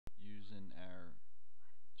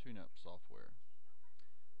software.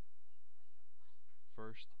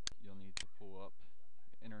 First, you'll need to pull up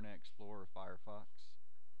Internet Explorer or Firefox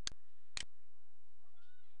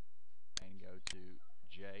and go to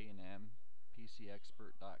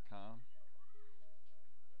jandmpcexpert.com,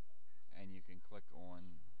 and you can click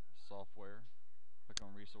on software, click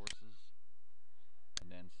on resources,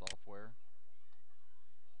 and then software.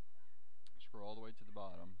 Scroll all the way to the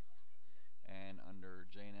bottom, and under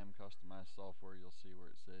J&M customized software you'll see where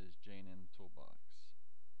it says J&M Toolbox.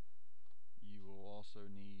 You will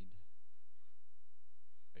also need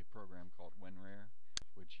a program called WinRAR,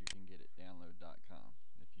 which you can get at download.com.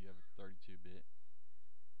 If you have a 32-bit,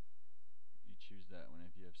 you choose that one.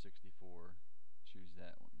 If you have 64, choose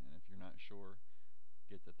that one. And if you're not sure,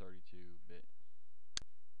 get the 32-bit.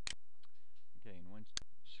 Okay, and once you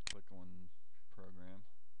click on program,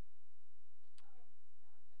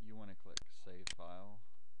 you want to click Save File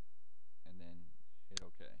and then hit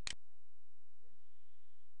OK.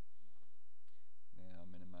 Now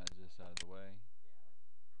minimize this out of the way.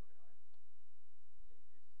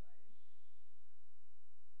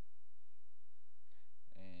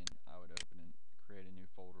 And I would open and create a new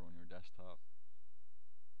folder on your desktop.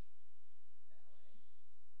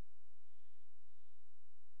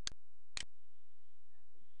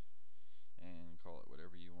 And call it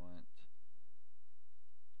whatever you want.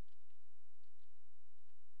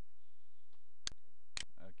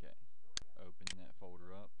 Okay, open that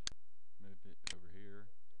folder up, move it over here,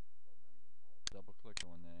 double click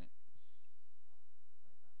on that,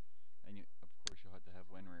 and of course you'll have to have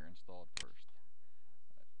WinRAR installed first.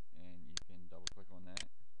 And you can double click on that,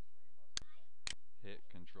 hit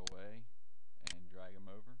Control A, and drag them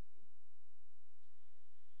over.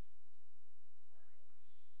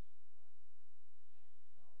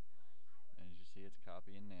 And as you see, it's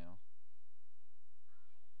copying now.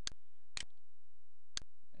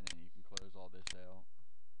 And then you can close all this out.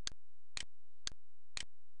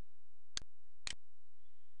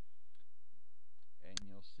 And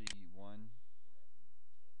you'll see one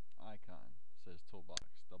icon. It says Toolbox.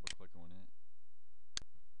 Double click on it.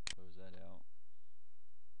 Close that out.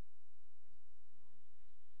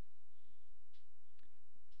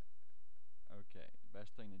 Okay, the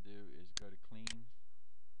best thing to do is go to Clean.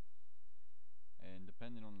 And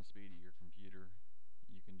depending on the speed of your computer,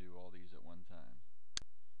 you can do all these at one time.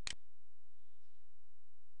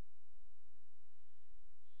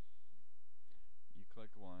 You click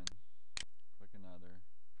one, click another,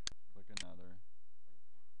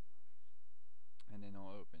 and then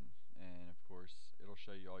it'll open. And of course, it'll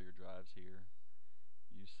show you all your drives here.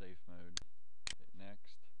 Use safe mode. Hit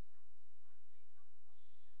next.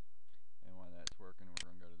 And while that's working, we're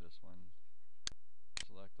going to go to this one.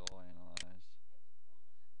 Select all, analyze.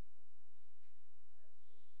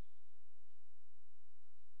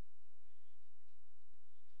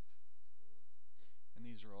 And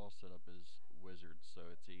these are all set up as wizards,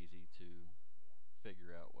 so it's easy to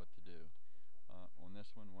figure out what to do. On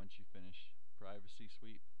this one, once you finish Privacy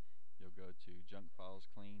Sweep, you'll go to Junk Files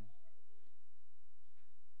Clean,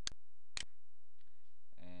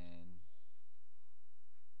 and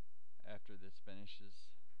after this finishes,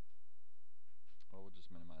 well, we'll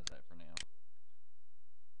just minimize that for now.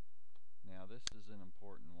 Now this is an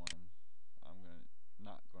important one. I'm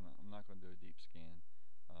not gonna do a deep scan,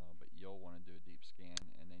 but you'll want to do a deep scan,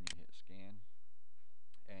 and then you hit Scan,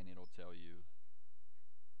 and it'll show you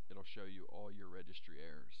all your registry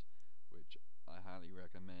errors, which I highly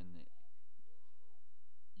recommend that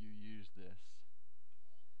you use this.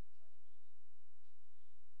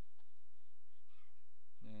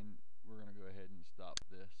 And we're going to go ahead and stop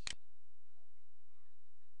this.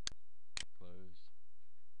 Close.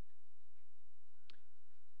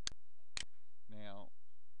 Now,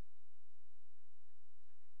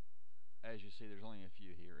 as you see, there's only a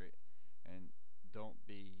few here, and don't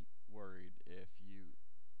be worried if you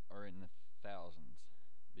are in the thousands,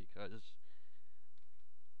 because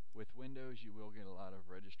with Windows you will get a lot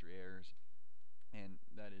of registry errors, and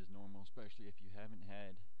that is normal, especially if you haven't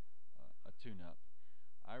had a tune-up.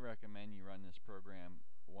 I recommend you run this program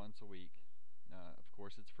once a week. Of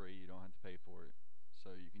course, it's free, you don't have to pay for it,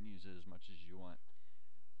 so you can use it as much as you want.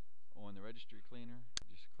 On the registry cleaner,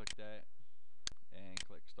 just click that and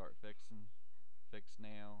click Start Fixing, Fix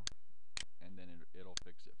Now, and then it'll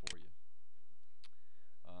fix it for you.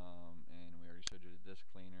 And we already showed you the disk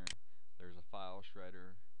cleaner. There's a file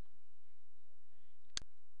shredder.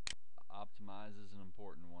 Optimize is an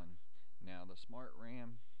important one. Now the Smart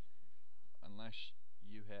RAM, unless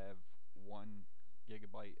you have 1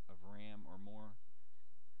 gigabyte of RAM or more,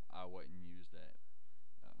 I wouldn't use that.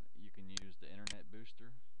 You can use the Internet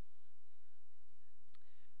Booster.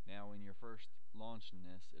 Now when you're first launching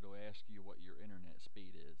this, it'll ask you what your internet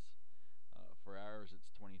speed is. For ours,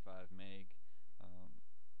 it's 25 meg. Um,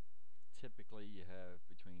 Typically, you have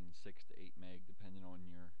between 6 to 8 meg, depending on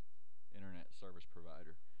your internet service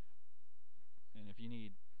provider. And if you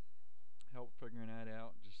need help figuring that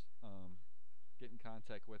out, just get in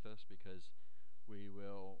contact with us because we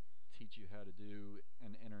will teach you how to do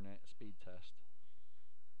an internet speed test.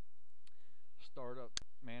 Startup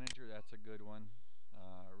manager, that's a good one.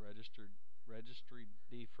 Registry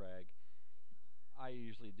defrag. I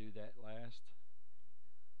usually do that last.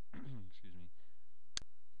 Excuse me.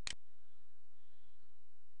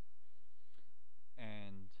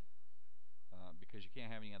 And because you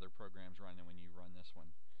can't have any other programs running when you run this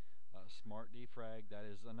one. Smart Defrag, that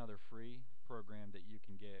is another free program that you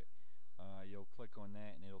can get. You'll click on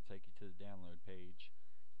that and it'll take you to the download page.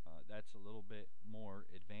 That's a little bit more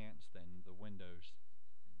advanced than the Windows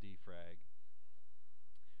defrag.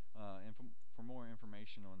 And for more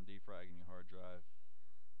information on defragging your hard drive,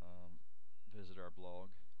 visit our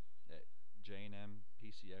blog at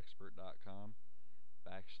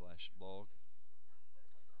jnmpcexpert.com/blog.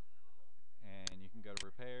 And you can go to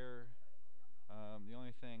repair. The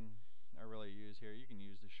only thing I really use here, you can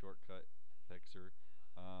use the shortcut fixer.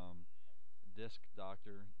 Disk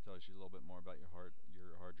Doctor tells you a little bit more about your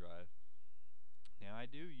hard drive. Now I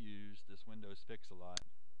do use this Windows Fix a lot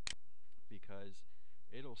because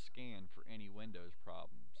it'll scan for any Windows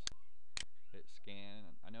problems. Hit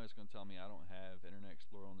scan. I know it's going to tell me I don't have Internet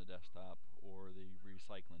Explorer on the desktop or the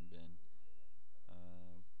recycling bin.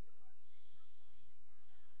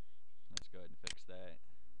 Let's go ahead and fix that.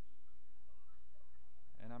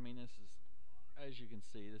 And I mean, this is, as you can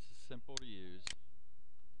see, this is simple to use.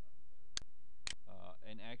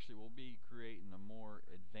 And actually, we'll be creating a more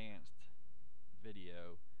advanced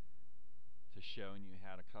video to showing you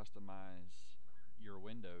how to customize your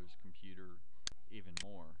Windows computer even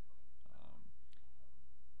more.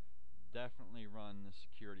 Definitely run the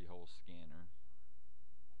security hole scanner.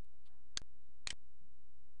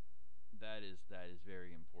 That is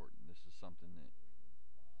very important. This is something that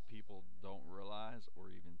people don't realize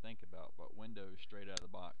or even think about, but Windows straight out of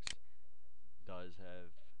the box does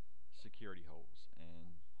have security holes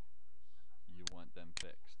and you want them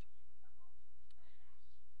fixed.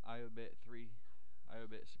 IOBIT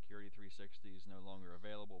Security 360 is no longer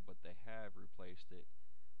available, but they have replaced it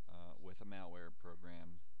with a malware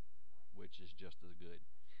program, which is just as good.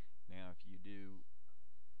 Now, if you do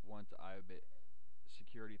want the IOBIT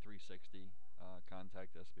Security 360,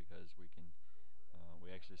 contact us because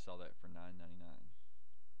we actually sell that for $9.99,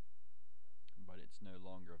 but it's no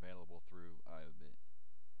longer available through IOBIT.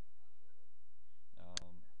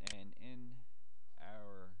 And in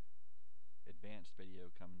our advanced video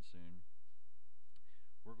coming soon,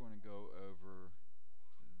 we're going to go over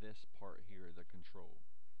this part here, the control,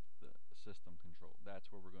 the system control. That's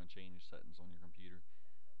where we're going to change settings on your computer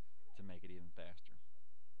to make it even faster.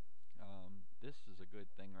 This is a good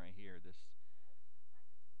thing right here, this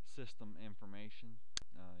system information.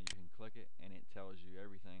 You can click it and it tells you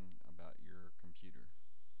everything about your computer.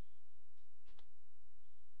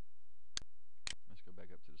 Let's go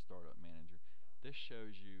back up to the startup manager. This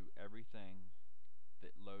shows you everything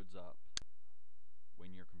that loads up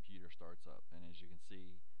when your computer starts up, and as you can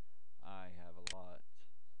see, I have a lot.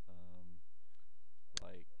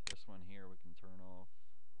 Like this one here, we can turn off.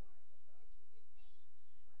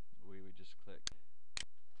 We would just click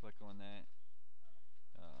on that.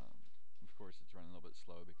 Of course, it's running a little bit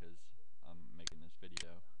slow because I'm making this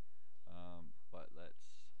video, but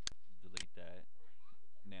let's delete that.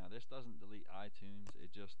 Now, this doesn't delete iTunes, it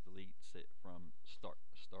just deletes it from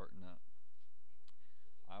starting up.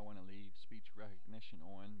 I want to leave speech recognition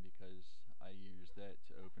on because I use that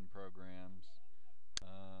to open programs.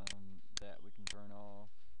 That we can turn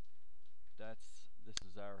off. This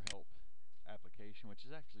is our help application, which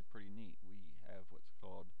is actually pretty neat. We have what's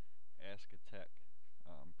called Ask a Tech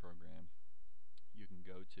program. You can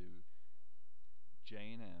go to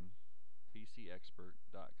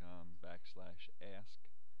jnmpcexpert.com/ask,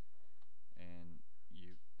 and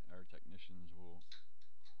our technicians will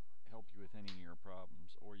help you with any of your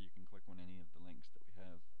problems, or you can click on any of the links that we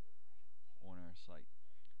have on our site.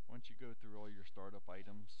 Once you go through all your startup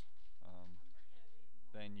items,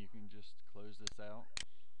 then you can just close this out.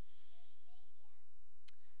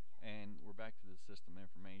 And we're back to the system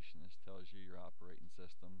information. This tells you your operating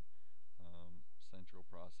system, central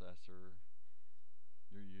processor,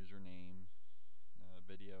 your username,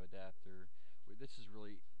 video adapter. This is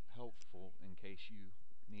really helpful in case you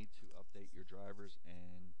need to update your drivers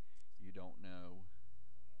and you don't know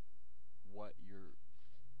what your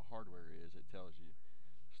hardware is. It tells you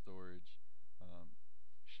storage.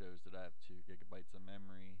 Shows that I have 2 gigabytes of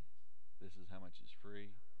memory. This is how much is free.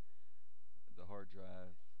 The hard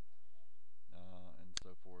drive, and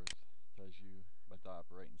so forth. Tells you about the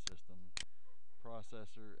operating system,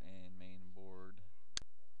 processor, and main board,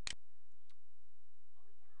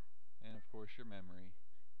 and of course your memory.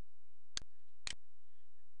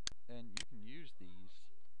 And you can use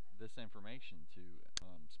this information to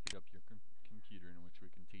speed up your computer, in which we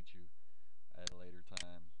can teach you at a later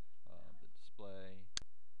time. The display,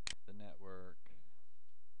 the network.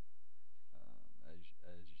 As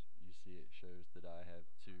you see, it shows that I have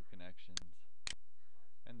 2 connections,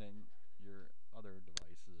 and then your other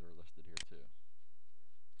devices are listed here too.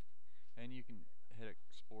 And you can hit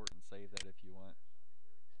export and save that if you want.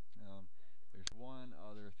 There's one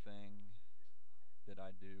other thing that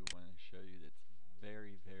I do want to show you that's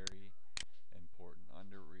very, very important.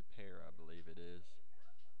 Under repair, I believe it is,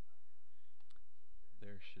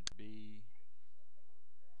 there should be,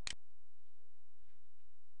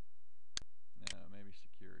 no, maybe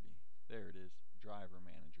security. There it is, driver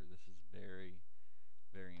manager. This is very,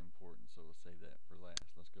 very important, so we'll save that for last.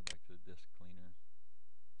 Let's go back to the disk cleaner.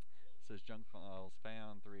 It says junk files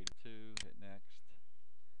found 382. Hit next.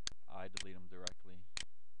 I delete them directly.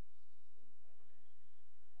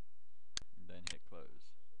 And then hit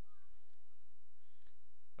close.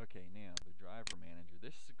 Okay, now the driver manager.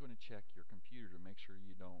 This is going to check your computer to make sure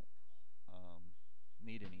you don't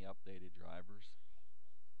need any updated drivers.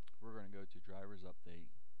 We're going to go to drivers update.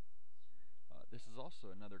 This is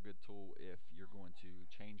also another good tool if you're going to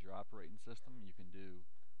change your operating system. You can do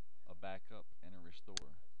a backup and a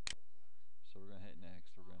restore. So we're going to hit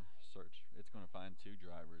next. We're going to search. It's going to find 2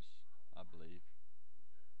 drivers, I believe.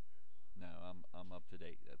 No, I'm up to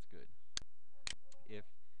date. That's good. If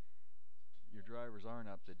your drivers aren't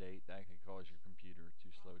up to date, that can cause your computer to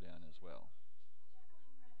slow down as well.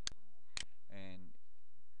 And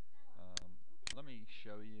let me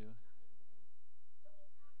show you.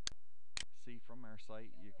 See, from our site,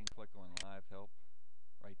 you can click on Live Help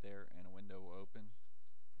right there, and a window will open,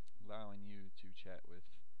 allowing you to chat with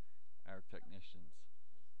our technicians.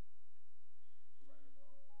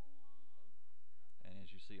 And as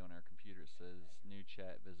you see on our computer, it says new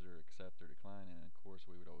chat, visitor, accept or decline, and of course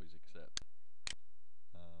we would always accept.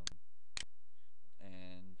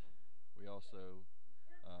 And we also,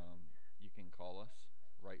 you can call us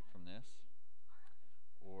right from this,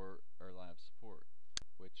 or our live support,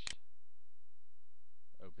 which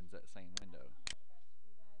opens that same window.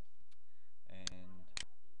 And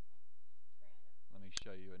let me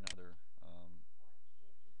show you another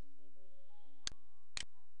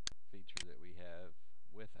feature that we have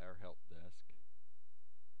with our help desk.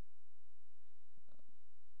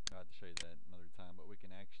 I'll have to show you that another time, but we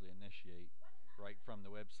can actually initiate right from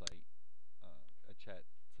the website a chat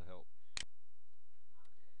to help.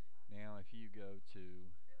 Now if you go to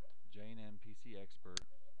jnmpcexpert.com/ask,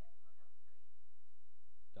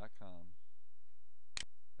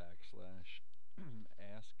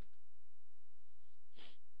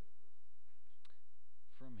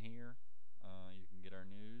 from here you can get our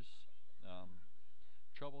news,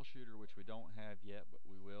 troubleshooter, which we don't have yet, but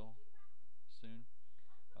we will soon.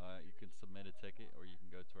 You can submit a ticket, or you can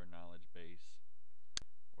go to our knowledge base,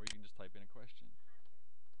 or you can just type in a question.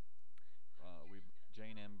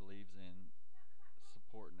 J&M believes in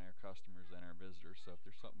supporting our customers and our visitors, so if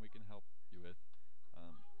there's something we can help you with,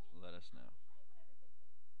 let us know.